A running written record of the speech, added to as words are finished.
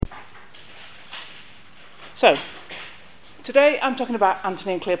So, today I'm talking about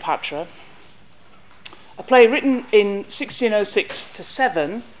Antony and Cleopatra, a play written in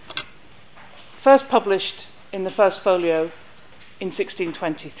 1606-7, first published in the first folio in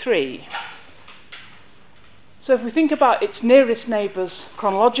 1623. So if we think about its nearest neighbours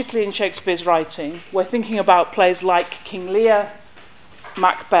chronologically in Shakespeare's writing, we're thinking about plays like King Lear,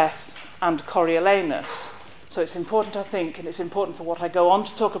 Macbeth, and Coriolanus. So it's important, I think, and it's important for what I go on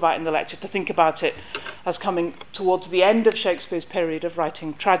to talk about in the lecture, to think about it as coming towards the end of Shakespeare's period of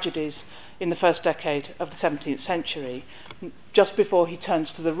writing tragedies in the first decade of the 17th century, just before he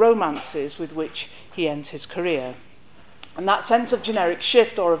turns to the romances with which he ends his career. And that sense of generic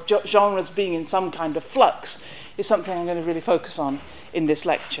shift or of genres being in some kind of flux is something I'm going to really focus on in this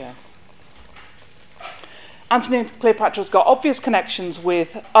lecture. Antony and Cleopatra has got obvious connections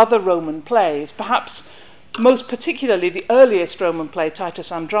with other Roman plays, perhaps most particularly the earliest Roman play, Titus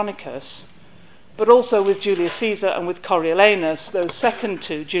Andronicus, but also with Julius Caesar and with Coriolanus. Those second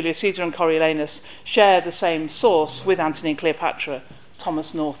two, Julius Caesar and Coriolanus, share the same source with Antony and Cleopatra,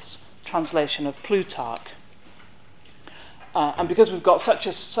 Thomas North's translation of Plutarch. And because we've got such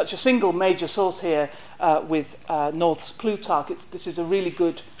a single major source here with North's Plutarch, this is a really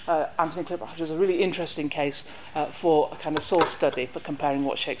good, Antony and Cleopatra is a really interesting case for a kind of source study for comparing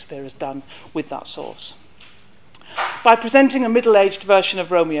what Shakespeare has done with that source. By presenting a middle-aged version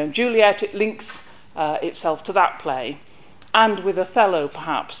of Romeo and Juliet, it links itself to that play, and with Othello,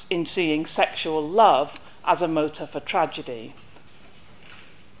 perhaps, in seeing sexual love as a motor for tragedy.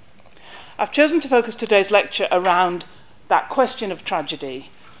 I've chosen to focus today's lecture around that question of tragedy.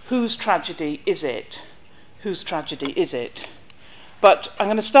 Whose tragedy is it? Whose tragedy is it? But I'm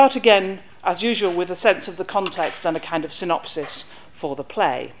going to start again, as usual, with a sense of the context and a kind of synopsis for the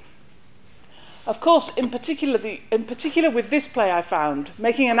play. Of course, in particular with this play, I found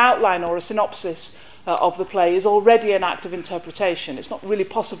making an outline or a synopsis of the play is already an act of interpretation. It's not really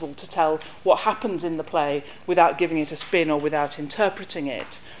possible to tell what happens in the play without giving it a spin or without interpreting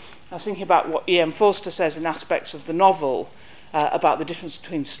it. I was thinking about what E.M. Forster says in aspects of the novel about the difference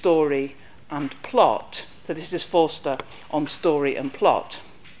between story and plot. So this is Forster on story and plot.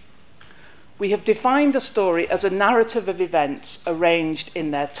 We have defined a story as a narrative of events arranged in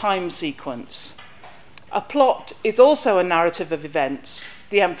their time sequence. A plot is also a narrative of events,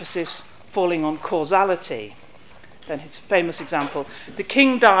 the emphasis falling on causality. Then his famous example, the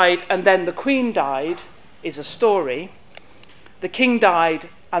king died and then the queen died, is a story. The king died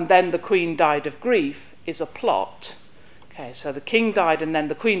and then the queen died of grief is a plot. Okay, so the king died and then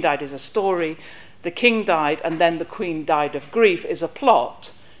the queen died is a story. The king died and then the queen died of grief is a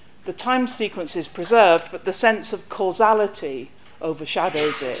plot. The time sequence is preserved, but the sense of causality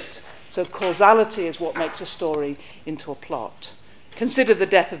overshadows it. So causality is what makes a story into a plot. Consider the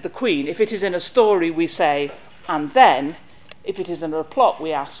death of the queen. If it is in a story, we say, and then. If it is in a plot,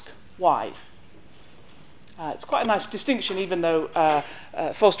 we ask, why? It's quite a nice distinction, even though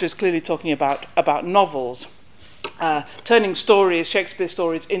Forster is clearly talking about novels. Turning stories, Shakespeare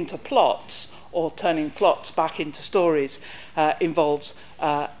stories, into plots, or turning plots back into stories involves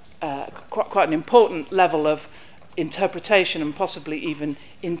quite an important level of interpretation and possibly even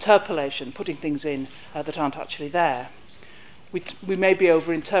interpolation, putting things in that aren't actually there. We maybe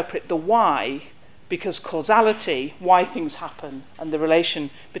overinterpret the why, because causality, why things happen, and the relation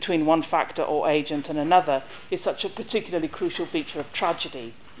between one factor or agent and another is such a particularly crucial feature of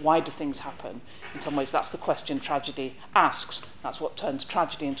tragedy. Why do things happen? In some ways, that's the question tragedy asks. That's what turns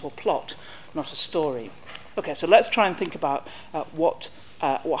tragedy into a plot, not a story. Okay, so let's try and think about what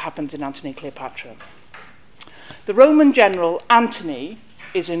happens in Antony and Cleopatra. The Roman general Antony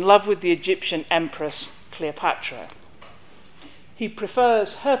is in love with the Egyptian empress Cleopatra. He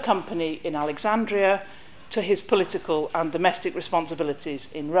prefers her company in Alexandria to his political and domestic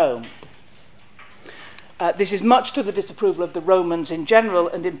responsibilities in Rome. This is much to the disapproval of the Romans in general,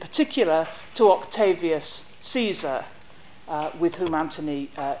 and in particular to Octavius Caesar, with whom Antony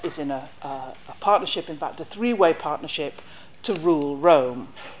is in a partnership, in fact a three-way partnership, to rule Rome.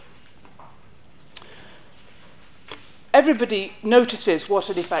 Everybody notices what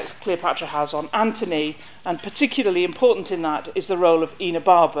an effect Cleopatra has on Antony, and particularly important in that is the role of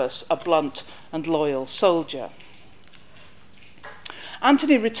Enobarbus, a blunt and loyal soldier.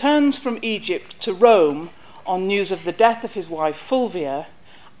 Antony returns from Egypt to Rome on news of the death of his wife Fulvia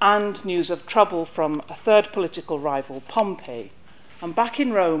and news of trouble from a third political rival, Pompey. And back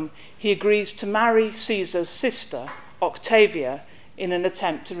in Rome, he agrees to marry Caesar's sister, Octavia, in an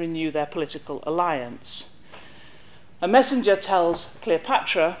attempt to renew their political alliance. A messenger tells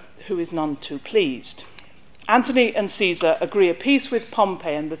Cleopatra, who is none too pleased. Antony and Caesar agree a peace with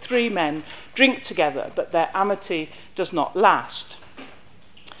Pompey, and the three men drink together, but their amity does not last.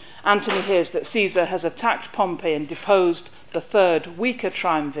 Antony hears that Caesar has attacked Pompey and deposed the third, weaker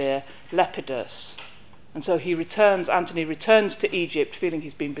triumvir, Lepidus. And so Antony returns to Egypt, feeling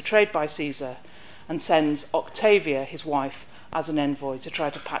he's been betrayed by Caesar, and sends Octavia, his wife, as an envoy to try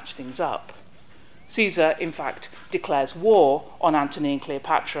to patch things up. Caesar, in fact, declares war on Antony and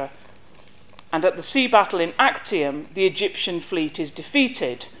Cleopatra, and at the sea battle in Actium, the Egyptian fleet is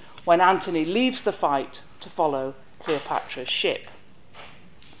defeated when Antony leaves the fight to follow Cleopatra's ship.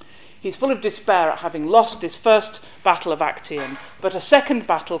 He's full of despair at having lost his first battle of Actium, but a second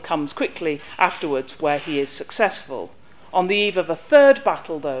battle comes quickly afterwards where he is successful. On the eve of a third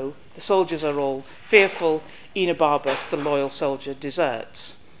battle, though, the soldiers are all fearful. Enobarbus, the loyal soldier,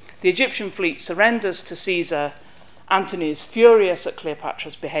 deserts. The Egyptian fleet surrenders to Caesar. Antony is furious at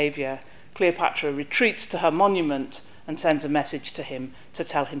Cleopatra's behaviour. Cleopatra retreats to her monument and sends a message to him to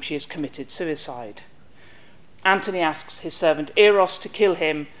tell him she has committed suicide. Antony asks his servant Eros to kill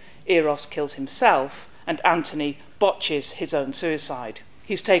him. Eros kills himself, and Antony botches his own suicide.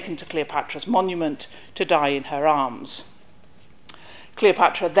 He's taken to Cleopatra's monument to die in her arms.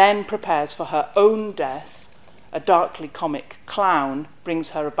 Cleopatra then prepares for her own death. A darkly comic clown brings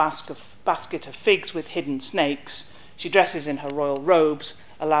her a basket of figs with hidden snakes. She dresses in her royal robes,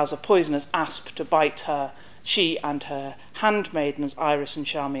 allows a poisonous asp to bite her. She and her handmaidens, Iris and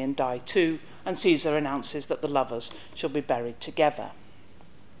Charmian, die too, and Caesar announces that the lovers shall be buried together.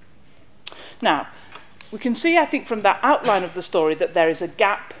 Now, we can see, I think, from that outline of the story that there is a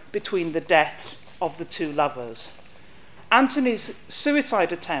gap between the deaths of the two lovers. Antony's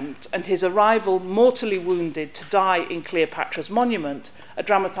suicide attempt and his arrival mortally wounded to die in Cleopatra's monument are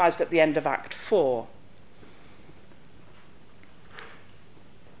dramatised at the end of Act 4.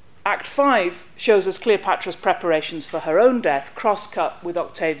 Act 5 shows us Cleopatra's preparations for her own death, cross-cut with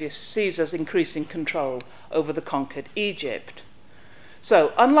Octavius Caesar's increasing control over the conquered Egypt.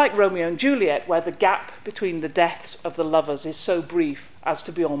 So, unlike Romeo and Juliet, where the gap between the deaths of the lovers is so brief as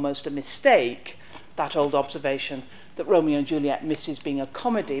to be almost a mistake, that old observation that Romeo and Juliet misses being a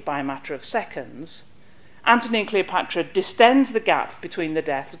comedy by a matter of seconds, Antony and Cleopatra distends the gap between the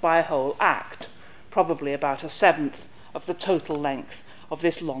deaths by a whole act, probably about a seventh of the total length of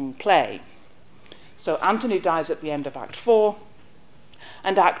this long play. So Antony dies at the end of Act 4,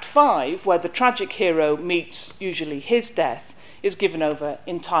 and Act 5, where the tragic hero meets usually his death, is given over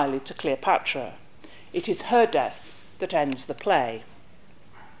entirely to Cleopatra. It is her death that ends the play.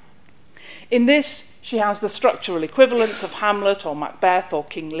 In this, she has the structural equivalents of Hamlet or Macbeth or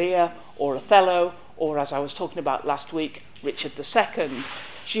King Lear or Othello, or, as I was talking about last week, Richard II.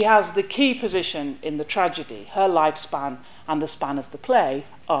 She has the key position in the tragedy. Her lifespan and the span of the play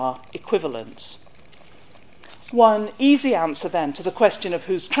are equivalents. One easy answer, then, to the question of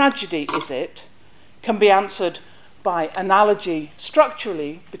whose tragedy is it can be answered by analogy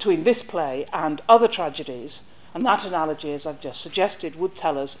structurally between this play and other tragedies, and that analogy, as I've just suggested, would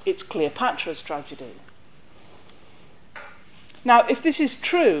tell us it's Cleopatra's tragedy. Now, if this is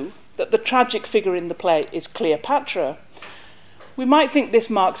true, that the tragic figure in the play is Cleopatra, we might think this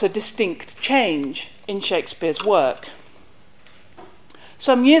marks a distinct change in Shakespeare's work.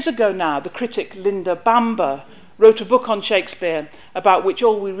 Some years ago now, the critic Linda Bamber wrote a book on Shakespeare about which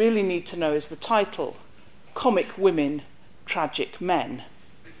all we really need to know is the title, Comic Women, Tragic Men.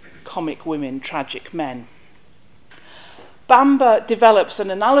 Comic Women, Tragic Men. Bamber develops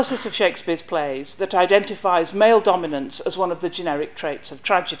an analysis of Shakespeare's plays that identifies male dominance as one of the generic traits of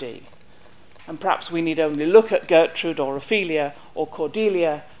tragedy. And perhaps we need only look at Gertrude or Ophelia or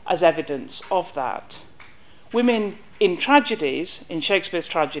Cordelia as evidence of that. Women in tragedies, in Shakespeare's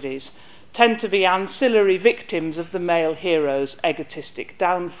tragedies, tend to be ancillary victims of the male hero's egotistic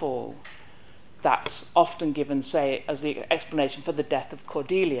downfall. That's often given, say, as the explanation for the death of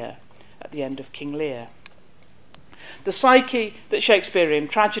Cordelia at the end of King Lear. The psyche that Shakespearean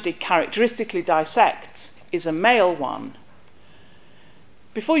tragedy characteristically dissects is a male one.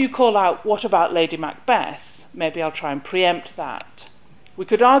 Before you call out, what about Lady Macbeth? Maybe I'll try and preempt that. We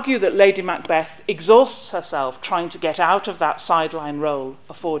could argue that Lady Macbeth exhausts herself trying to get out of that sideline role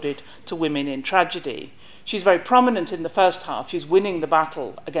afforded to women in tragedy. She's very prominent in the first half. She's winning the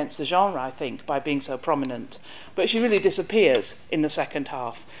battle against the genre, I think, by being so prominent. But she really disappears in the second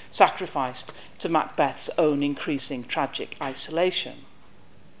half, sacrificed to Macbeth's own increasing tragic isolation.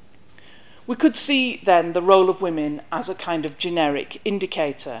 We could see, then, the role of women as a kind of generic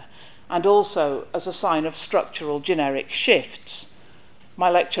indicator and also as a sign of structural generic shifts. My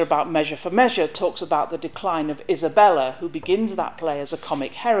lecture about Measure for Measure talks about the decline of Isabella, who begins that play as a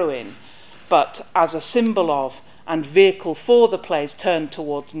comic heroine, but as a symbol of and vehicle for the plays turned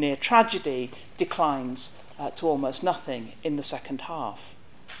towards near tragedy, declines to almost nothing in the second half.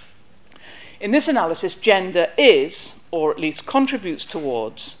 In this analysis, gender is, or at least contributes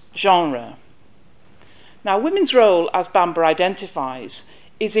towards, genre. Now, women's role, as Bamber identifies,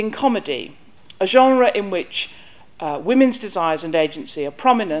 is in comedy, a genre in which women's desires and agency are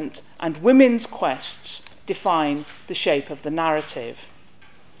prominent and women's quests define the shape of the narrative.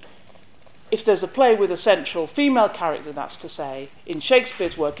 If there's a play with a central female character, that's to say, in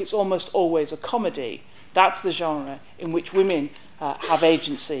Shakespeare's work, it's almost always a comedy. That's the genre in which women have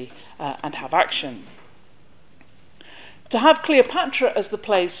agency and have action. To have Cleopatra as the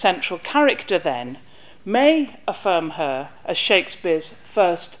play's central character, then, may affirm her as Shakespeare's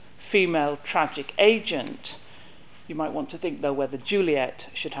first female tragic agent. You might want to think, though, whether Juliet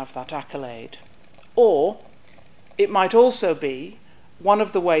should have that accolade. Or it might also be one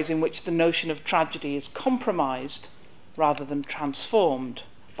of the ways in which the notion of tragedy is compromised rather than transformed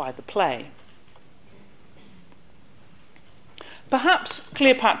by the play. Perhaps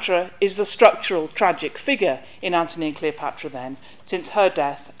Cleopatra is the structural tragic figure in Antony and Cleopatra then, since her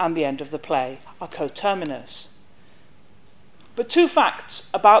death and the end of the play are coterminous. But two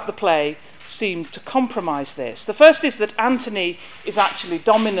facts about the play seem to compromise this. The first is that Antony is actually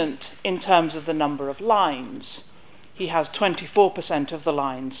dominant in terms of the number of lines. He has 24% of the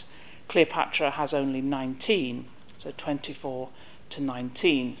lines. Cleopatra has only 19, so 24 to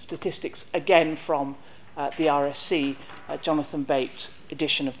 19. Statistics, again, from the RSC, Jonathan Bate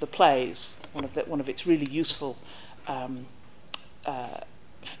edition of the plays, one of its really useful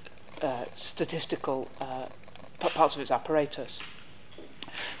statistical parts of its apparatus.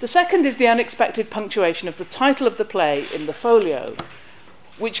 The second is the unexpected punctuation of the title of the play in the folio,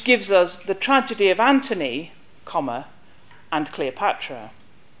 which gives us the tragedy of Antony, comma, and Cleopatra.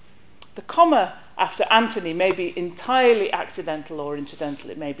 The comma after Antony may be entirely accidental or incidental.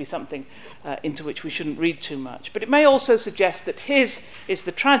 It may be something into which we shouldn't read too much. But it may also suggest that his is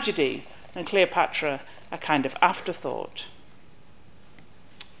the tragedy and Cleopatra a kind of afterthought.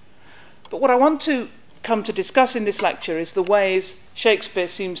 But what I want to come to discuss in this lecture is the ways Shakespeare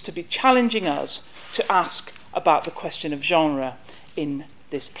seems to be challenging us to ask about the question of genre in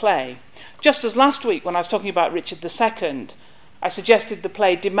this play. Just as last week, when I was talking about Richard II, I suggested the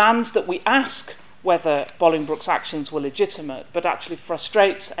play demands that we ask whether Bolingbroke's actions were legitimate, but actually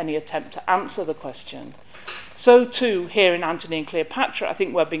frustrates any attempt to answer the question. So too, here in Antony and Cleopatra, I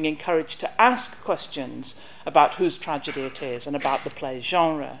think we're being encouraged to ask questions about whose tragedy it is and about the play's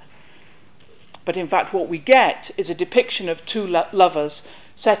genre. But in fact, what we get is a depiction of two lovers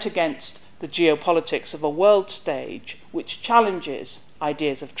set against the geopolitics of a world stage which challenges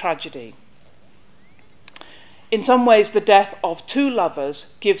ideas of tragedy. In some ways, the death of two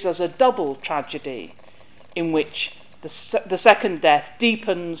lovers gives us a double tragedy in which the second death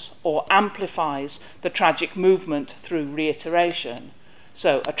deepens or amplifies the tragic movement through reiteration.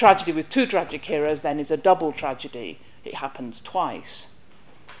 So a tragedy with two tragic heroes then is a double tragedy. It happens twice.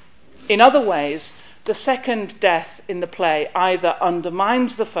 In other ways, the second death in the play either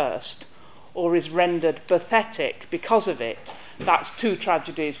undermines the first or is rendered pathetic because of it. That's two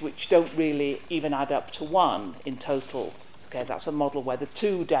tragedies which don't really even add up to one in total. Okay, that's a model where the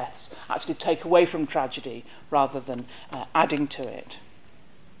two deaths actually take away from tragedy rather than adding to it.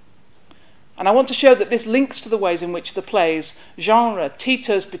 And I want to show that this links to the ways in which the play's genre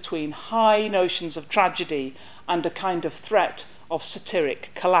teeters between high notions of tragedy and a kind of threat of satiric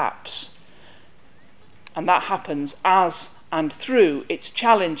collapse. And that happens as and through its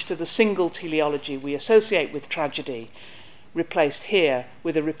challenge to the single teleology we associate with tragedy, replaced here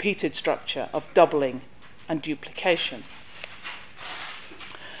with a repeated structure of doubling and duplication.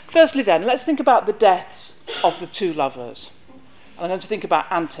 Firstly then, let's think about the deaths of the two lovers. I'm going to think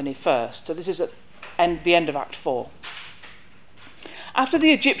about Antony first. So this is at the end of Act 4. After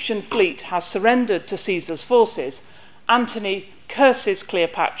the Egyptian fleet has surrendered to Caesar's forces, Antony curses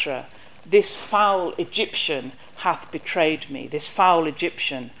Cleopatra. This foul Egyptian hath betrayed me. This foul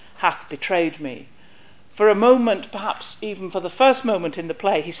Egyptian hath betrayed me. For a moment, perhaps even for the first moment in the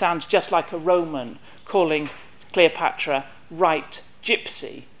play, he sounds just like a Roman, calling Cleopatra right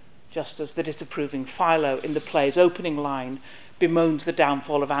gypsy, just as the disapproving Philo in the play's opening line bemoans the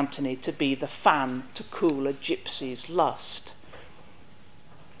downfall of Antony to be the fan to cool a gypsy's lust.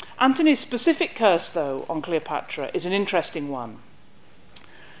 Antony's specific curse, though, on Cleopatra is an interesting one.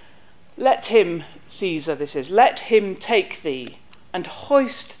 Let him, Caesar this is, let him take thee and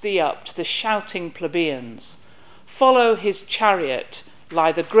hoist thee up to the shouting plebeians. Follow his chariot,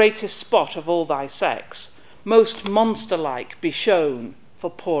 lie the greatest spot of all thy sex, most monster-like be shown for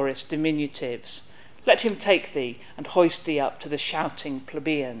poorest diminutives. Let him take thee and hoist thee up to the shouting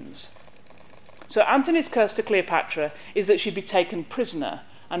plebeians. So Antony's curse to Cleopatra is that she be taken prisoner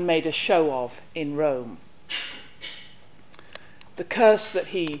and made a show of in Rome. The curse that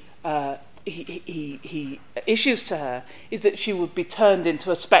he issues to her is that she would be turned into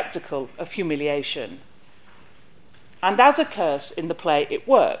a spectacle of humiliation. And as a curse in the play, it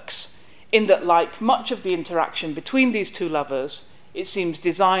works, in that, like much of the interaction between these two lovers, it seems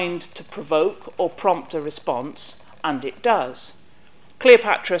designed to provoke or prompt a response, and it does.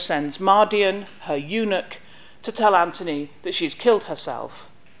 Cleopatra sends Mardion, her eunuch, to tell Antony that she's killed herself,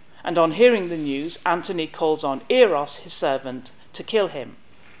 and on hearing the news, Antony calls on Eros, his servant, to kill him.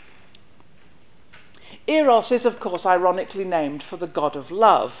 Eros is, of course, ironically named for the god of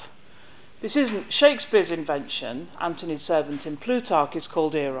love. This isn't Shakespeare's invention. Antony's servant in Plutarch is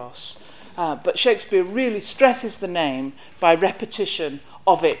called Eros. But Shakespeare really stresses the name by repetition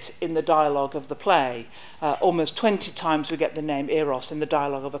of it in the dialogue of the play. Almost 20 times we get the name Eros in the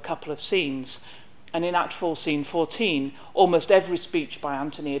dialogue of a couple of scenes. And in Act 4, Scene 14, almost every speech by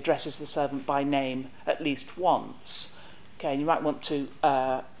Antony addresses the servant by name at least once. Okay, and you might want to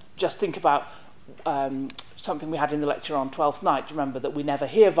just think about something we had in the lecture on Twelfth Night. Remember that we never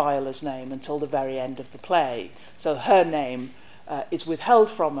hear Viola's name until the very end of the play. So her name is withheld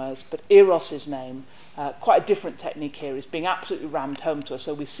from us, but Eros's name, quite a different technique here, is being absolutely rammed home to us,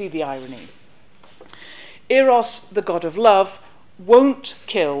 so we see the irony. Eros, the god of love, won't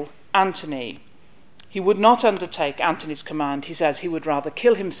kill Antony. He would not undertake Antony's command. He says he would rather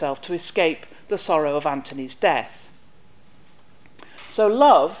kill himself to escape the sorrow of Antony's death. So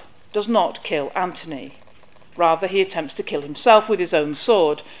love does not kill Antony. Rather, he attempts to kill himself with his own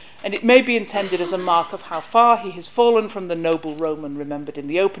sword, and it may be intended as a mark of how far he has fallen from the noble Roman remembered in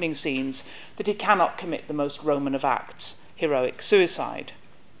the opening scenes, that he cannot commit the most Roman of acts, heroic suicide.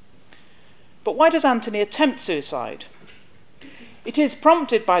 But why does Antony attempt suicide? It is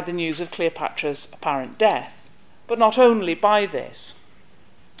prompted by the news of Cleopatra's apparent death, but not only by this.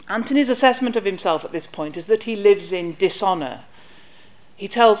 Antony's assessment of himself at this point is that he lives in dishonour. He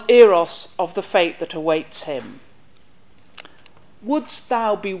tells Eros of the fate that awaits him. Wouldst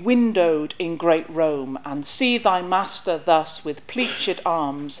thou be windowed in great Rome, and see thy master thus with pleached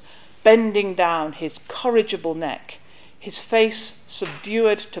arms, bending down his corrigible neck, his face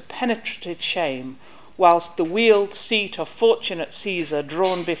subdued to penetrative shame, whilst the wheeled seat of fortunate Caesar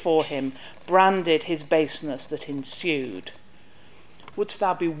drawn before him branded his baseness that ensued? Wouldst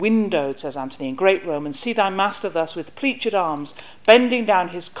thou be windowed, says Antony, in great Rome, and see thy master thus with pleached arms, bending down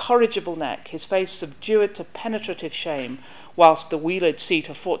his corrigible neck, his face subdued to penetrative shame, whilst the wheeled seat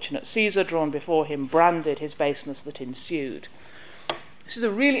of fortunate Caesar drawn before him branded his baseness that ensued. This is a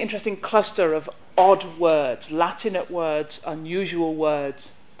really interesting cluster of odd words, Latinate words, unusual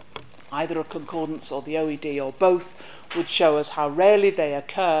words. Either a concordance or the OED or both would show us how rarely they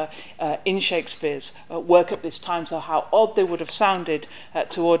occur in Shakespeare's work at this time, so how odd they would have sounded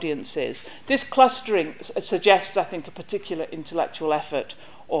to audiences. This clustering suggests, I think, a particular intellectual effort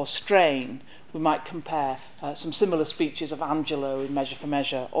or strain. We might compare some similar speeches of Angelo in Measure for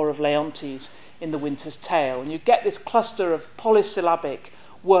Measure or of Leontes in The Winter's Tale. And you get this cluster of polysyllabic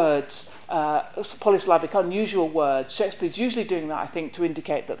words, polysyllabic unusual words. Shakespeare's usually doing that, I think, to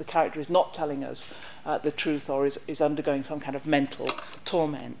indicate that the character is not telling us the truth or is undergoing some kind of mental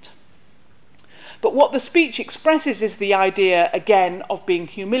torment. But what the speech expresses is the idea, again, of being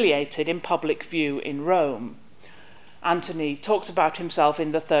humiliated in public view in Rome. Antony talks about himself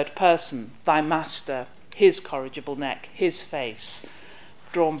in the third person, thy master, his corrigible neck, his face,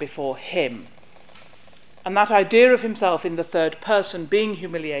 drawn before him. And that idea of himself in the third person being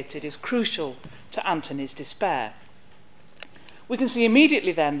humiliated is crucial to Antony's despair. We can see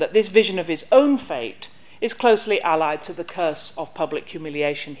immediately then that this vision of his own fate is closely allied to the curse of public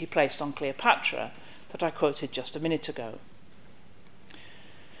humiliation he placed on Cleopatra that I quoted just a minute ago.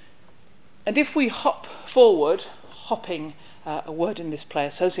 And if we hop forward, hopping, a word in this play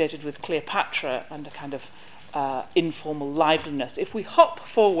associated with Cleopatra and a kind of informal liveliness, if we hop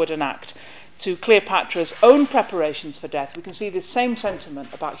forward an act to Cleopatra's own preparations for death, we can see this same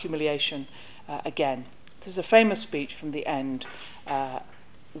sentiment about humiliation again. This is a famous speech from the end,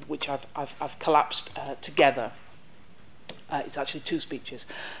 which I've collapsed together. It's actually two speeches.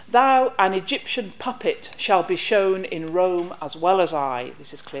 Thou, an Egyptian puppet, shall be shown in Rome as well as I.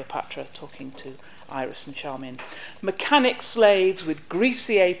 This is Cleopatra talking to Iris and Charmian. Mechanic slaves with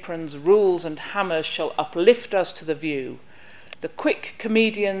greasy aprons, rules and hammers shall uplift us to the view. The quick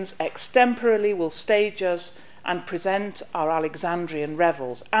comedians extemporally will stage us and present our Alexandrian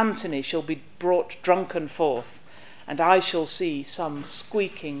revels. Antony shall be brought drunken forth, and I shall see some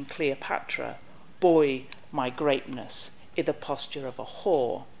squeaking Cleopatra buoy my greatness i' the posture of a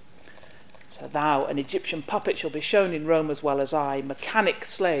whore. So thou, an Egyptian puppet, shall be shown in Rome as well as I. Mechanic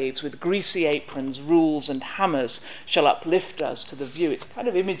slaves with greasy aprons, rules and hammers shall uplift us to the view. It's a kind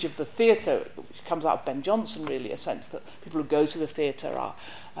of image of the theatre, which comes out of Ben Jonson, really, a sense that people who go to the theatre are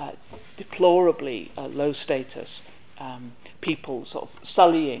deplorably low status people, sort of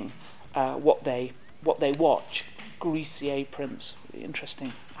sullying what they watch. Greasy aprons, really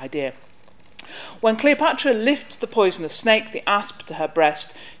interesting idea. When Cleopatra lifts the poisonous snake, the asp, to her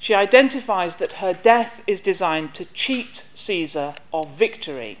breast, she identifies that her death is designed to cheat Caesar of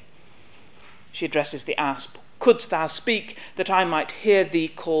victory. She addresses the asp. Couldst thou speak, that I might hear thee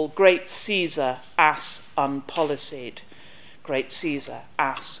call great Caesar ass unpolicied? Great Caesar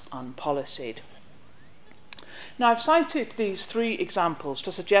ass unpolicied. Now, I've cited these three examples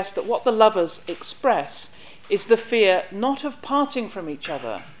to suggest that what the lovers express is the fear not of parting from each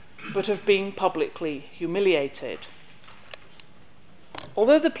other, but of being publicly humiliated.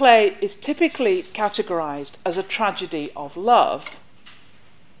 Although the play is typically categorized as a tragedy of love,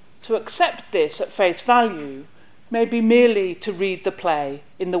 to accept this at face value may be merely to read the play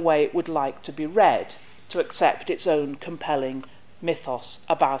in the way it would like to be read, to accept its own compelling mythos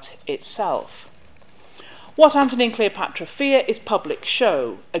about itself. What Antony and Cleopatra fear is public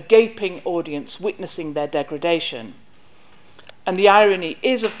show, a gaping audience witnessing their degradation. And the irony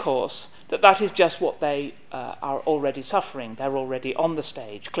is, of course, that that is just what they are already suffering. They're already on the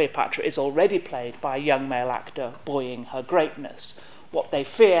stage. Cleopatra is already played by a young male actor buoying her greatness. What they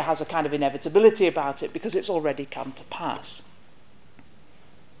fear has a kind of inevitability about it because it's already come to pass.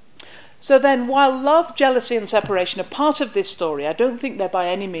 So then, while love, jealousy, and separation are part of this story, I don't think they're by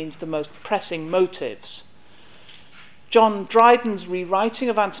any means the most pressing motives. John Dryden's rewriting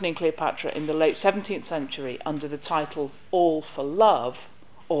of Antony and Cleopatra in the late 17th century under the title All for Love,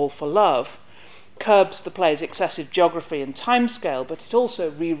 curbs the play's excessive geography and timescale, but it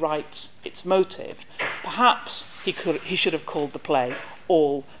also rewrites its motive. Perhaps he should have called the play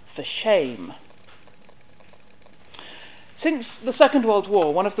All for Shame. Since the Second World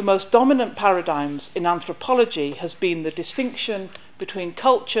War, one of the most dominant paradigms in anthropology has been the distinction between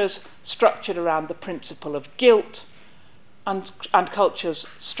cultures structured around the principle of guilt and cultures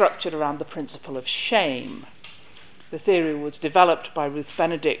structured around the principle of shame. The theory was developed by Ruth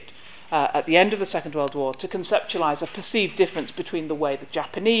Benedict at the end of the Second World War to conceptualize a perceived difference between the way the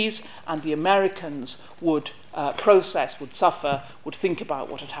Japanese and the Americans would process, would suffer, would think about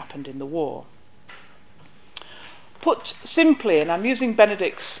what had happened in the war. Put simply, and I'm using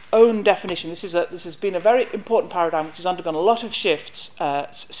Benedict's own definition, this has been a very important paradigm which has undergone a lot of shifts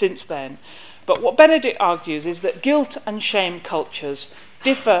since then. But what Benedict argues is that guilt and shame cultures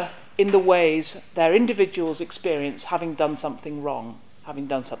differ in the ways their individuals experience having done something wrong, having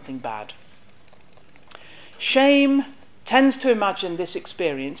done something bad. Shame tends to imagine this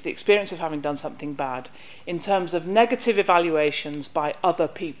experience, the experience of having done something bad, in terms of negative evaluations by other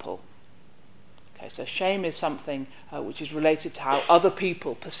people. Okay, so shame is something which is related to how other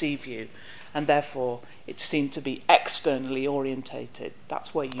people perceive you, and therefore it's seen to be externally orientated.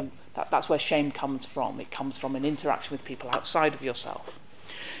 That's where shame comes from. It comes from an interaction with people outside of yourself.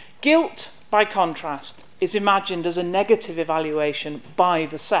 Guilt, by contrast, is imagined as a negative evaluation by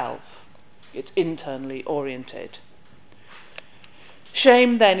the self. It's internally oriented.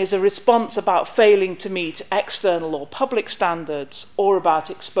 Shame, then, is a response about failing to meet external or public standards or about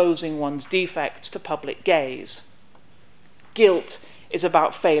exposing one's defects to public gaze. Guilt is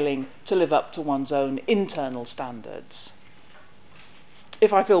about failing to live up to one's own internal standards.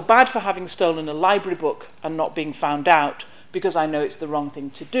 If I feel bad for having stolen a library book and not being found out because I know it's the wrong thing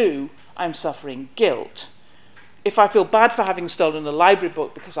to do, I'm suffering guilt. If I feel bad for having stolen a library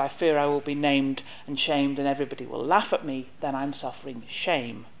book because I fear I will be named and shamed and everybody will laugh at me, then I'm suffering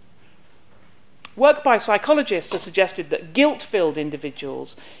shame. Work by psychologists has suggested that guilt-filled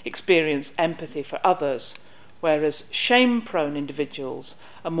individuals experience empathy for others, whereas shame-prone individuals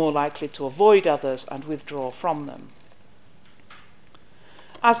are more likely to avoid others and withdraw from them.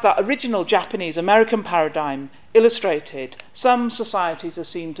 As that original Japanese-American paradigm illustrated, some societies are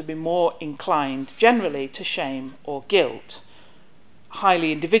seen to be more inclined generally to shame or guilt.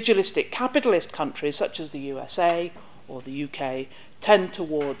 Highly individualistic capitalist countries such as the USA or the UK tend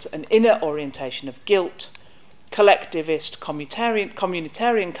towards an inner orientation of guilt. Collectivist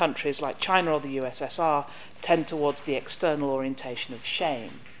communitarian countries like China or the USSR tend towards the external orientation of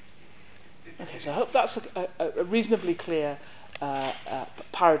shame. Okay, so I hope that's a reasonably clear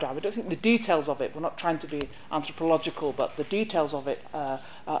paradigm. I don't think the details of it, we're not trying to be anthropological, but the details of it are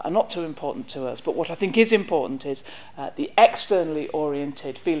not too important to us. But what I think is important is the externally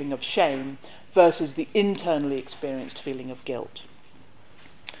oriented feeling of shame versus the internally experienced feeling of guilt.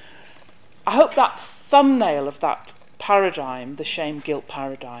 I hope that thumbnail of that paradigm, the shame-guilt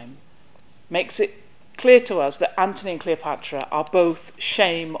paradigm, makes it clear to us that Antony and Cleopatra are both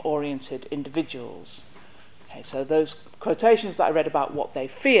shame-oriented individuals. Okay, so those quotations that I read about what they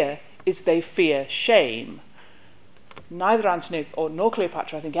fear is they fear shame. Neither Antony nor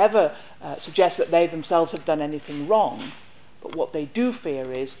Cleopatra, I think, ever suggest that they themselves have done anything wrong. But what they do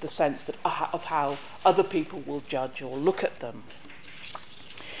fear is the sense that, of how other people will judge or look at them.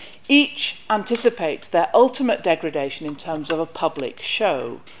 Each anticipates their ultimate degradation in terms of a public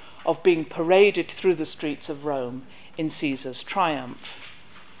show, of being paraded through the streets of Rome in Caesar's triumph.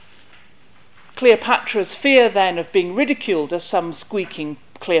 Cleopatra's fear then of being ridiculed as some squeaking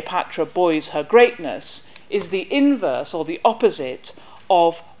Cleopatra buoys her greatness is the inverse or the opposite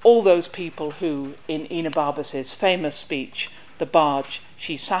of all those people who, in Enobarbus's famous speech, "The barge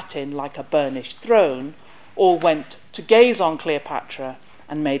she sat in like a burnished throne," all went to gaze on Cleopatra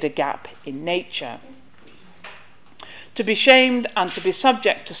and made a gap in nature. To be shamed and to be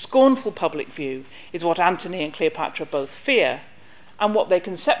subject to scornful public view is what Antony and Cleopatra both fear, and what they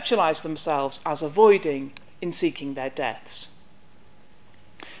conceptualize themselves as avoiding in seeking their deaths.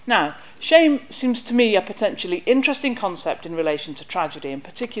 Now, shame seems to me a potentially interesting concept in relation to tragedy, and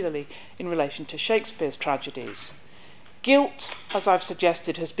particularly in relation to Shakespeare's tragedies. Guilt, as I've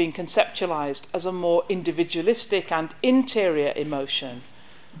suggested, has been conceptualized as a more individualistic and interior emotion,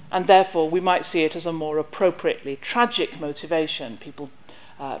 and therefore we might see it as a more appropriately tragic motivation. People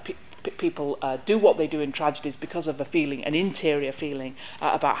do what they do in tragedies because of a feeling, an interior feeling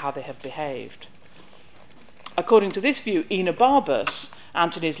about how they have behaved. According to this view, Enobarbus,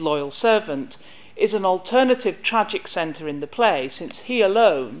 Antony's loyal servant, is an alternative tragic centre in the play, since he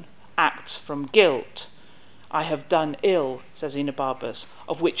alone acts from guilt. "I have done ill," says Enobarbus,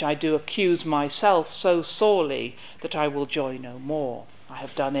 "of which I do accuse myself so sorely that I will joy no more." I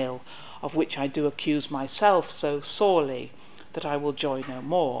have done ill, of which I do accuse myself so sorely that I will joy no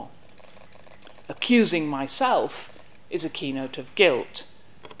more. Accusing myself is a keynote of guilt.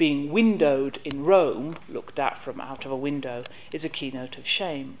 Being windowed in Rome, looked at from out of a window, is a keynote of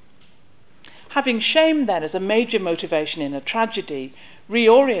shame. Having shame, then, as a major motivation in a tragedy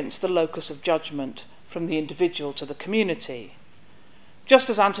reorients the locus of judgment from the individual to the community. Just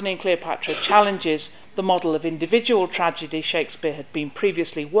as Antony and Cleopatra challenges the model of individual tragedy Shakespeare had been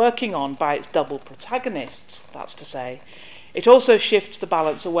previously working on by its double protagonists, that's to say, it also shifts the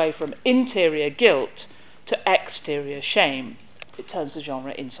balance away from interior guilt to exterior shame. It turns the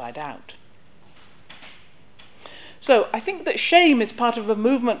genre inside out. So I think that shame is part of a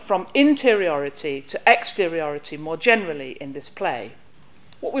movement from interiority to exteriority more generally in this play.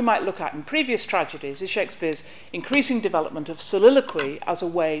 What we might look at in previous tragedies is Shakespeare's increasing development of soliloquy as a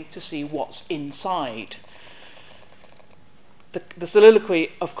way to see what's inside. The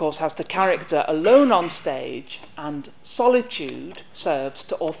soliloquy, of course, has the character alone on stage, and solitude serves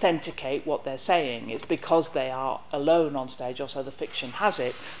to authenticate what they're saying. It's because they are alone on stage, or so the fiction has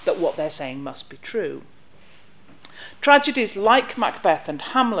it, that what they're saying must be true. Tragedies like Macbeth and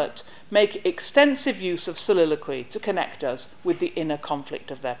Hamlet make extensive use of soliloquy to connect us with the inner conflict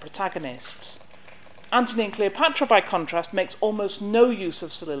of their protagonists. Antony and Cleopatra, by contrast, makes almost no use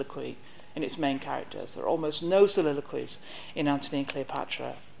of soliloquy in its main characters. There are almost no soliloquies in Antony and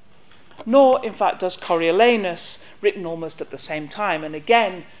Cleopatra. Nor, in fact, does Coriolanus, written almost at the same time, and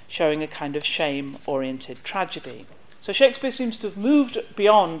again showing a kind of shame-oriented tragedy. So Shakespeare seems to have moved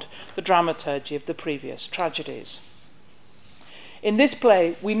beyond the dramaturgy of the previous tragedies. In this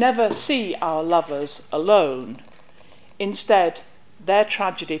play, we never see our lovers alone. Instead, their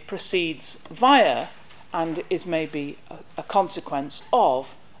tragedy proceeds via, and is maybe a consequence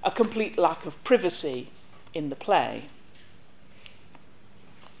of, a complete lack of privacy in the play.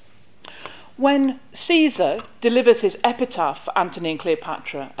 When Caesar delivers his epitaph for Antony and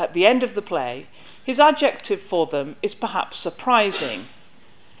Cleopatra at the end of the play, his adjective for them is perhaps surprising.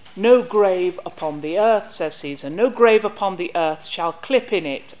 "No grave upon the earth," says Caesar, "no grave upon the earth shall clip in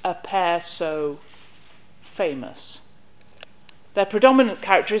it a pair so famous." Their predominant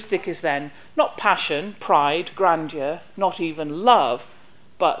characteristic is then not passion, pride, grandeur, not even love,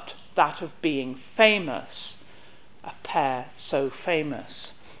 but that of being famous. A pair so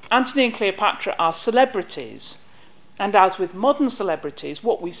famous. Antony and Cleopatra are celebrities, and as with modern celebrities,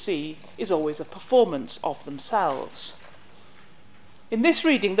 what we see is always a performance of themselves. In this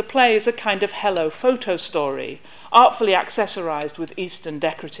reading, the play is a kind of hello photo story, artfully accessorized with Eastern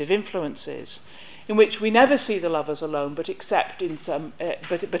decorative influences, in which we never see the lovers alone, but instead in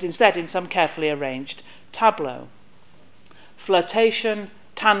some carefully arranged tableau. Flirtation,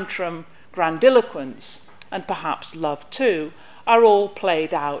 tantrum, grandiloquence, and perhaps love too, are all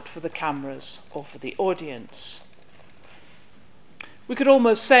played out for the cameras or for the audience. We could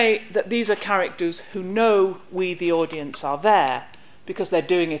almost say that these are characters who know we, the audience, are there because they're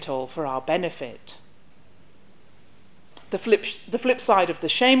doing it all for our benefit. The flip side of the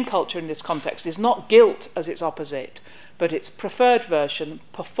shame culture in this context is not guilt as its opposite, but its preferred version,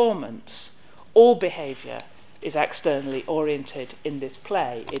 performance. All behaviour is externally oriented in this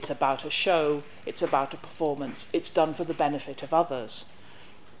play. It's about a show, it's about a performance, it's done for the benefit of others.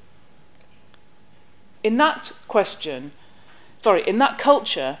 In that culture,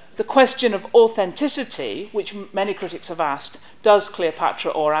 the question of authenticity, which many critics have asked, does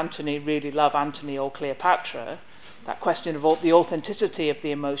Cleopatra or Antony really love Antony or Cleopatra? That question of the authenticity of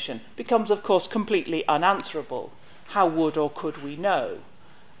the emotion becomes, of course, completely unanswerable. How would or could we know?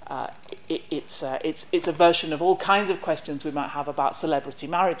 It's a version of all kinds of questions we might have about celebrity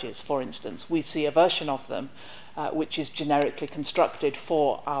marriages, for instance. We see a version of them which is generically constructed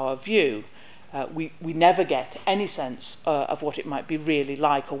for our view. We never get any sense of what it might be really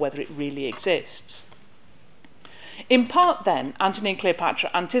like or whether it really exists. In part, then, Antony and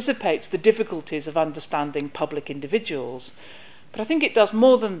Cleopatra anticipates the difficulties of understanding public individuals, but I think it does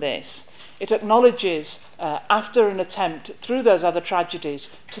more than this. It acknowledges, after an attempt through those other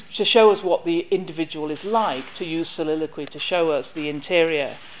tragedies to show us what the individual is like, to use soliloquy to show us the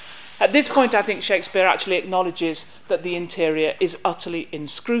interior. At this point, I think Shakespeare actually acknowledges that the interior is utterly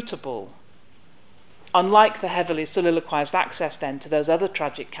inscrutable. Unlike the heavily soliloquized access then to those other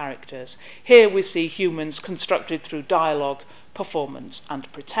tragic characters, here we see humans constructed through dialogue, performance,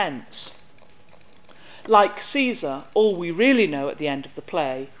 and pretense. Like Caesar, all we really know at the end of the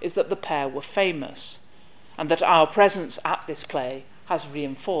play is that the pair were famous, and that our presence at this play has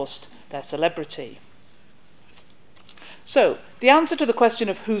reinforced their celebrity. So, the answer to the question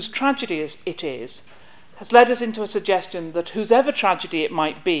of whose tragedy it is has led us into a suggestion that whosever tragedy it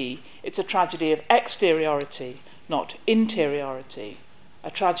might be, it's a tragedy of exteriority, not interiority, a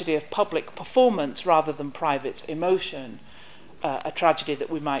tragedy of public performance rather than private emotion, a tragedy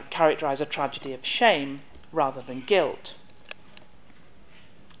that we might characterize a tragedy of shame rather than guilt.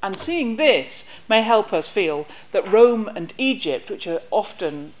 And seeing this may help us feel that Rome and Egypt, which are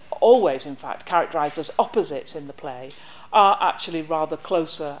often, always in fact, characterized as opposites in the play, are actually rather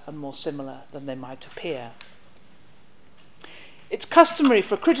closer and more similar than they might appear. It's customary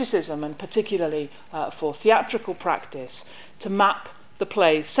for criticism, and particularly for theatrical practice, to map the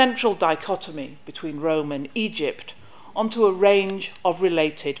play's central dichotomy between Rome and Egypt onto a range of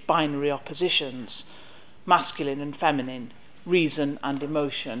related binary oppositions, masculine and feminine, reason and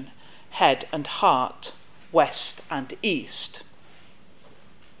emotion, head and heart, west and east.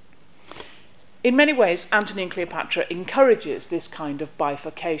 In many ways, Antony and Cleopatra encourages this kind of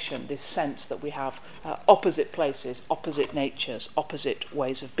bifurcation, this sense that we have opposite places, opposite natures, opposite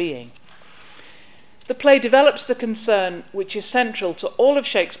ways of being. The play develops the concern which is central to all of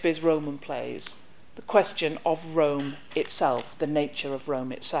Shakespeare's Roman plays, the question of Rome itself, the nature of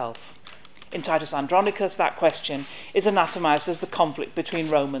Rome itself. In Titus Andronicus, that question is anatomized as the conflict between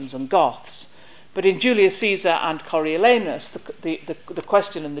Romans and Goths. But in Julius Caesar and Coriolanus, the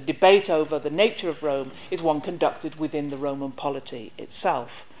question and the debate over the nature of Rome is one conducted within the Roman polity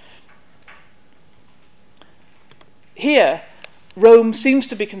itself. Here, Rome seems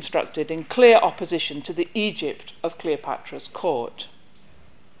to be constructed in clear opposition to the Egypt of Cleopatra's court.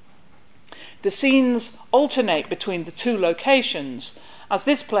 The scenes alternate between the two locations as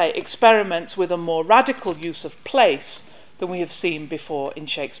this play experiments with a more radical use of place than we have seen before in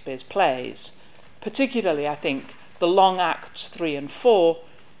Shakespeare's plays. Particularly, I think, the long acts 3 and 4,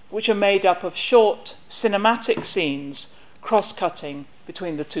 which are made up of short cinematic scenes cross-cutting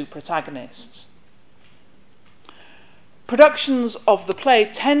between the two protagonists. Productions of the play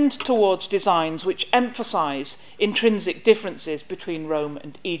tend towards designs which emphasize intrinsic differences between Rome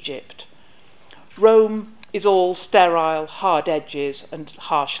and Egypt. Rome is all sterile, hard edges and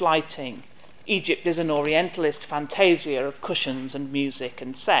harsh lighting. Egypt is an Orientalist fantasia of cushions and music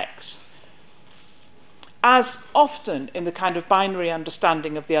and sex. As often in the kind of binary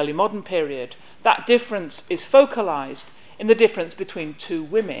understanding of the early modern period, that difference is focalized in the difference between two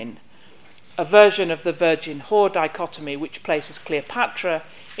women, a version of the virgin-whore dichotomy which places Cleopatra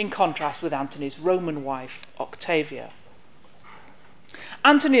in contrast with Antony's Roman wife, Octavia.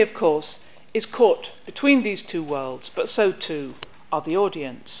 Antony, of course, is caught between these two worlds, but so too are the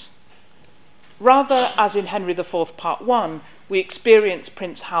audience. Rather, as in Henry IV, Part 1, we experience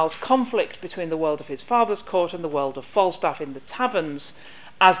Prince Hal's conflict between the world of his father's court and the world of Falstaff in the taverns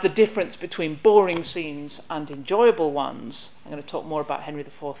as the difference between boring scenes and enjoyable ones. I'm going to talk more about Henry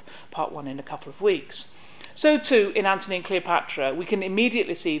IV, Part 1 in a couple of weeks. So too, in Antony and Cleopatra, we can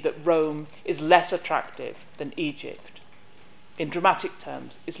immediately see that Rome is less attractive than Egypt. In dramatic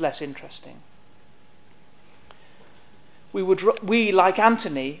terms, is less interesting. We, like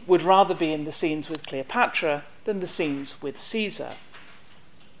Antony, would rather be in the scenes with Cleopatra than the scenes with Caesar.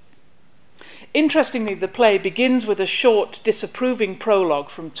 Interestingly, the play begins with a short, disapproving prologue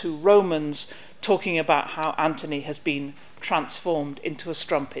from two Romans talking about how Antony has been transformed into a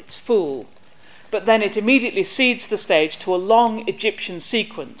strumpet's fool. But then it immediately cedes the stage to a long Egyptian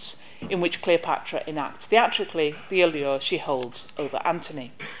sequence in which Cleopatra enacts theatrically the allure she holds over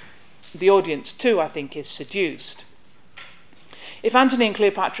Antony. The audience, too, I think, is seduced. If Antony and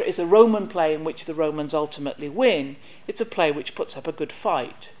Cleopatra is a Roman play in which the Romans ultimately win, it's a play which puts up a good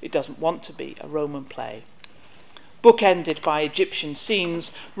fight. It doesn't want to be a Roman play. Bookended by Egyptian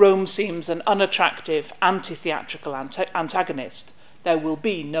scenes, Rome seems an unattractive, anti-theatrical antagonist. There will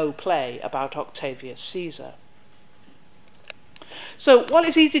be no play about Octavius Caesar. So, while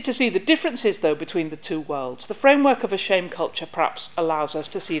it's easy to see the differences, though, between the two worlds, the framework of a shame culture perhaps allows us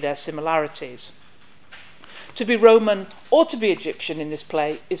to see their similarities. To be Roman or to be Egyptian in this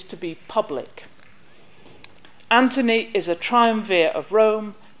play is to be public. Antony is a triumvir of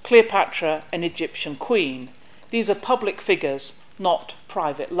Rome, Cleopatra an Egyptian queen. These are public figures, not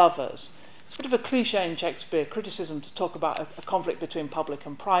private lovers. It's sort of a cliche in Shakespeare criticism to talk about a conflict between public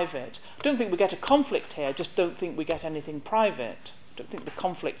and private. I don't think we get a conflict here, I just don't think we get anything private. I don't think the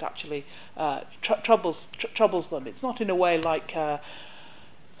conflict actually troubles them. It's not in a way like the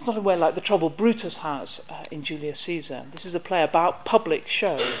trouble Brutus has in Julius Caesar. This is a play about public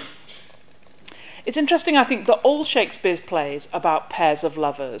show. It's interesting, I think, that all Shakespeare's plays about pairs of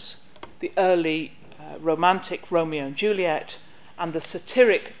lovers, the early romantic Romeo and Juliet, and the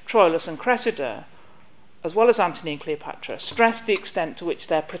satiric Troilus and Cressida, as well as Antony and Cleopatra, stress the extent to which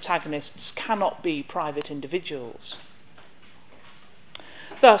their protagonists cannot be private individuals.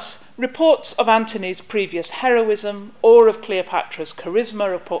 Thus, reports of Antony's previous heroism or of Cleopatra's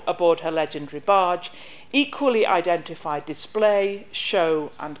charisma aboard her legendary barge equally identify display,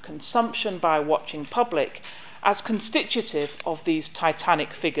 show, and consumption by a watching public as constitutive of these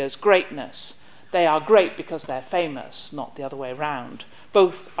titanic figures' greatness. They are great because they're famous, not the other way around.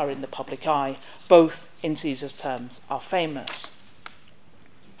 Both are in the public eye. Both, in Caesar's terms, are famous.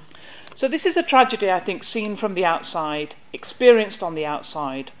 So this is a tragedy, I think, seen from the outside, experienced on the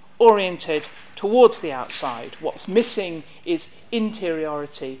outside, oriented towards the outside. What's missing is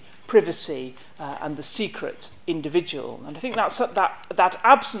interiority, privacy, and the secret individual. And I think that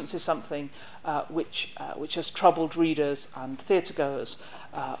absence is something which has troubled readers and theatregoers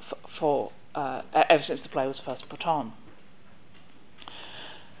ever since the play was first put on.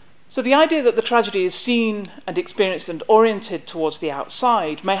 So the idea that the tragedy is seen and experienced and oriented towards the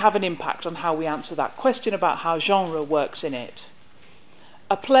outside may have an impact on how we answer that question about how genre works in it.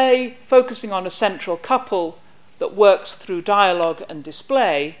 A play focusing on a central couple that works through dialogue and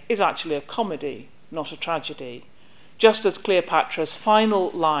display is actually a comedy, not a tragedy. Just as Cleopatra's final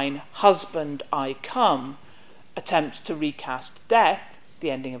line, "Husband, I come," attempts to recast death,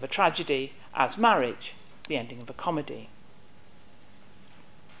 the ending of a tragedy, as marriage, the ending of a comedy.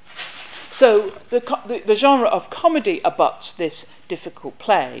 So the genre of comedy abuts this difficult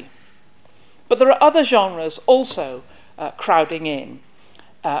play. But there are other genres also crowding in.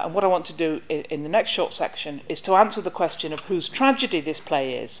 And what I want to do in the next short section is to answer the question of whose tragedy this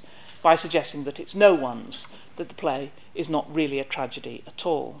play is by suggesting that it's no one's, that the play is not really a tragedy at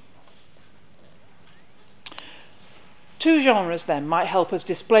all. Two genres, then, might help us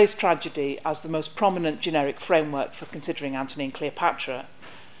displace tragedy as the most prominent generic framework for considering Antony and Cleopatra.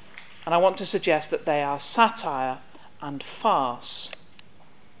 And I want to suggest that they are satire and farce.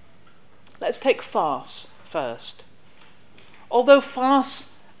 Let's take farce first. Although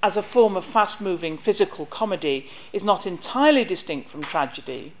farce as a form of fast-moving physical comedy is not entirely distinct from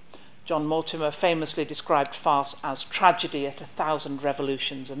tragedy, John Mortimer famously described farce as tragedy at 1,000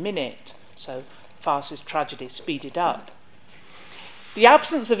 revolutions a minute. So farce is tragedy speeded up. The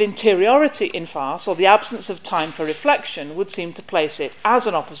absence of interiority in farce, or the absence of time for reflection, would seem to place it as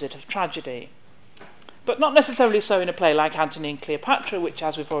an opposite of tragedy. But not necessarily so in a play like Antony and Cleopatra, which,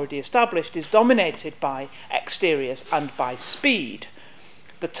 as we've already established, is dominated by exteriors and by speed.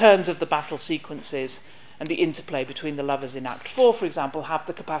 The turns of the battle sequences and the interplay between the lovers in Act 4, for example, have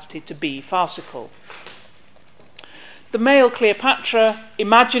the capacity to be farcical. The male Cleopatra,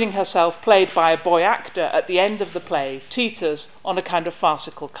 imagining herself played by a boy actor at the end of the play, teeters on a kind of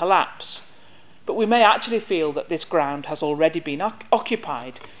farcical collapse. But we may actually feel that this ground has already been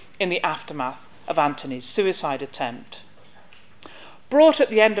occupied in the aftermath of Antony's suicide attempt. Brought at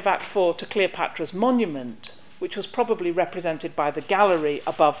the end of Act 4 to Cleopatra's monument, which was probably represented by the gallery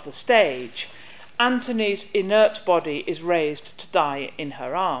above the stage, Antony's inert body is raised to die in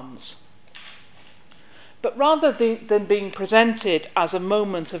her arms. But rather than being presented as a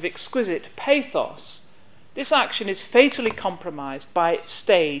moment of exquisite pathos, this action is fatally compromised by its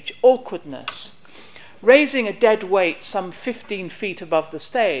stage awkwardness. Raising a dead weight some 15 feet above the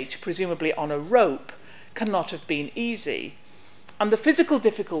stage, presumably on a rope, cannot have been easy. And the physical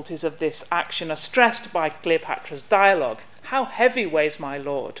difficulties of this action are stressed by Cleopatra's dialogue. "How heavy weighs my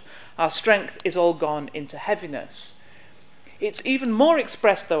lord? Our strength is all gone into heaviness." It's even more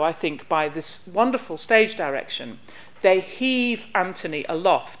expressed, though, I think, by this wonderful stage direction. They heave Antony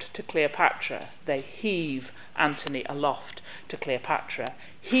aloft to Cleopatra. They heave Antony aloft to Cleopatra.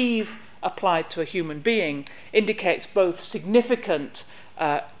 Heave, applied to a human being, indicates both significant,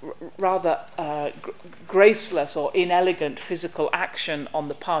 rather graceless or inelegant physical action on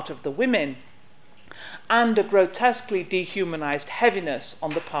the part of the women, and a grotesquely dehumanized heaviness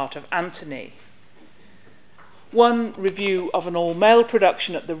on the part of Antony. One review of an all-male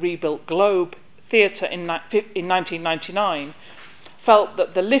production at the rebuilt Globe Theatre in 1999 felt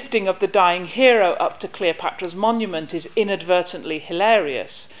that the lifting of the dying hero up to Cleopatra's monument is inadvertently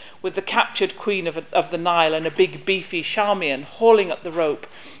hilarious, with the captured queen of the Nile and a big beefy Charmian hauling up the rope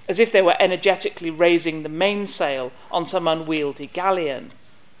as if they were energetically raising the mainsail on some unwieldy galleon.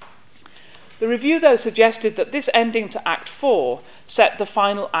 The review, though, suggested that this ending to Act 4 set the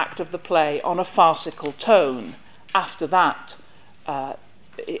final act of the play on a farcical tone. After that,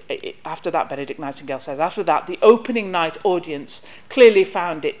 Benedict Nightingale says, after that, the opening night audience clearly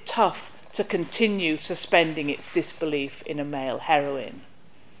found it tough to continue suspending its disbelief in a male heroine.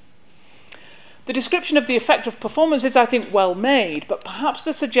 The description of the effective performance is, I think, well made, but perhaps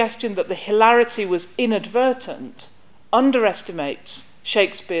the suggestion that the hilarity was inadvertent underestimates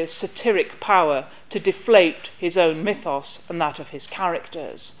Shakespeare's satiric power to deflate his own mythos and that of his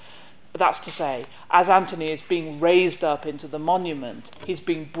characters. That's to say, as Antony is being raised up into the monument, he's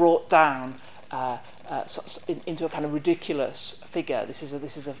being brought down into a kind of ridiculous figure. This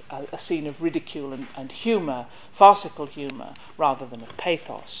is a scene of ridicule and humour, farcical humour, rather than of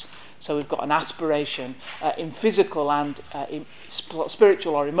pathos. So we've got an aspiration in physical and in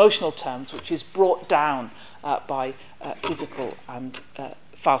spiritual or emotional terms, which is brought down by physical and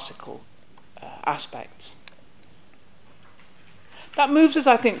farcical aspects. That moves us,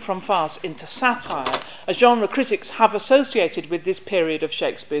 I think, from farce into satire, as genre critics have associated with this period of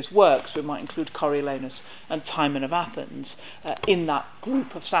Shakespeare's works. We might include Coriolanus and Timon of Athens in that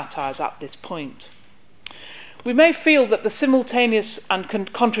group of satires at this point. We may feel that the simultaneous and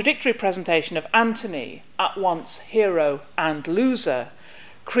contradictory presentation of Antony, at once hero and loser,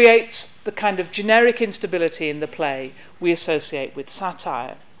 creates the kind of generic instability in the play we associate with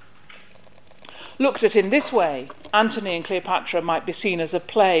satire. Looked at in this way, Antony and Cleopatra might be seen as a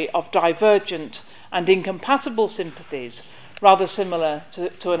play of divergent and incompatible sympathies, rather similar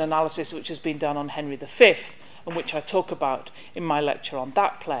to an analysis which has been done on Henry V, and which I talk about in my lecture on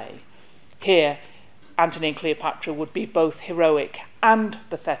that play. Here, Antony and Cleopatra would be both heroic and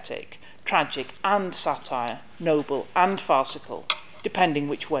pathetic, tragic and satire, noble and farcical, depending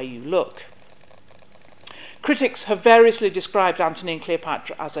which way you look. Critics have variously described Antony and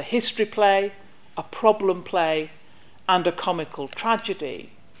Cleopatra as a history play, a problem play, and a comical tragedy.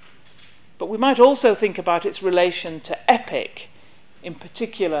 But we might also think about its relation to epic, in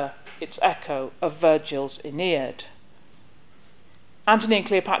particular its echo of Virgil's Aeneid. Antony and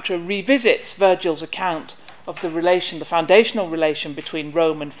Cleopatra revisits Virgil's account of the foundational relation between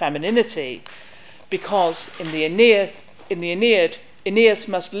Rome and femininity, because in the Aeneid, Aeneas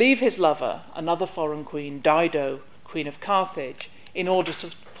must leave his lover, another foreign queen, Dido, queen of Carthage, in order to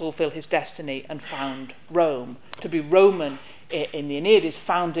fulfill his destiny and found Rome. To be Roman in the Aeneid is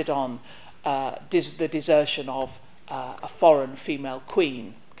founded on the desertion of a foreign female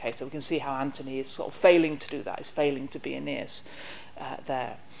queen. Okay, so we can see how Antony is sort of failing to do that, is failing to be Aeneas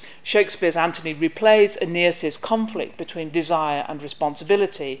there. Shakespeare's Antony replays Aeneas's conflict between desire and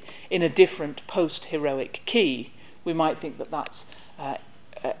responsibility in a different post-heroic key. We might think that that's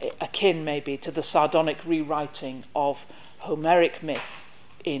akin maybe to the sardonic rewriting of Homeric myth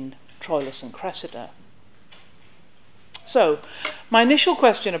in Troilus and Cressida. So, my initial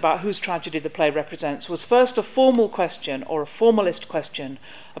question about whose tragedy the play represents was first a formal question, or a formalist question,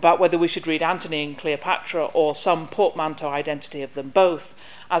 about whether we should read Antony and Cleopatra or some portmanteau identity of them both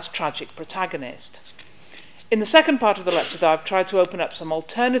as tragic protagonist. In the second part of the lecture, though, I've tried to open up some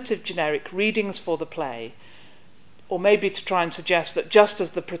alternative generic readings for the play, or maybe to try and suggest that just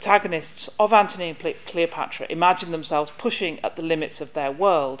as the protagonists of Antony and Cleopatra imagine themselves pushing at the limits of their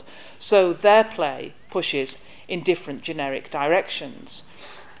world, so their play pushes in different generic directions.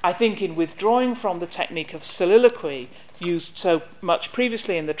 I think in withdrawing from the technique of soliloquy used so much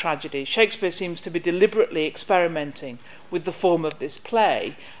previously in the tragedy, Shakespeare seems to be deliberately experimenting with the form of this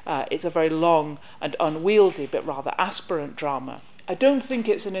play. It's a very long and unwieldy but rather aspirant drama. I don't think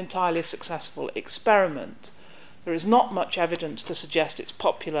it's an entirely successful experiment. There is not much evidence to suggest it's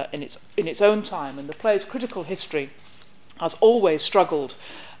popular in its own time, and the play's critical history has always struggled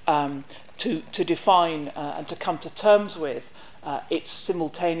to define and to come to terms with its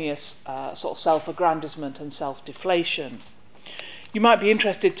simultaneous sort of self-aggrandizement and self-deflation. You might be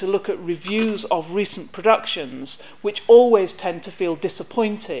interested to look at reviews of recent productions, which always tend to feel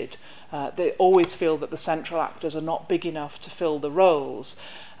disappointed. They always feel that the central actors are not big enough to fill the roles.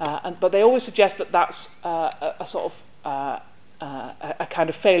 But they always suggest that that's a sort of a kind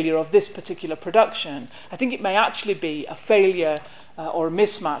of failure of this particular production. I think it may actually be a failure or a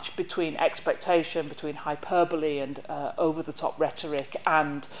mismatch between expectation, between hyperbole and over-the-top rhetoric,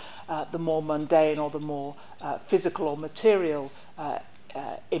 and the more mundane or the more physical or material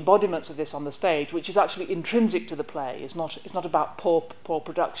embodiments of this on the stage, which is actually intrinsic to the play. It's not about poor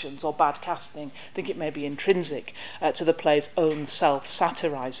productions or bad casting. I think it may be intrinsic to the play's own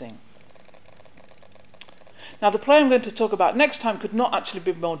self-satirizing. Now, the play I'm going to talk about next time could not actually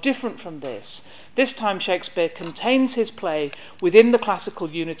be more different from this. This time, Shakespeare contains his play within the classical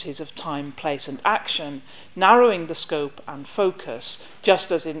unities of time, place, and action, narrowing the scope and focus,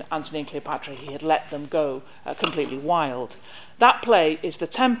 just as in Antony and Cleopatra he had let them go completely wild. That play is The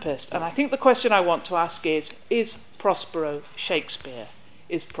Tempest, and I think the question I want to ask is Prospero Shakespeare?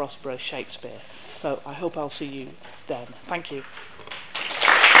 Is Prospero Shakespeare? So I hope I'll see you then. Thank you.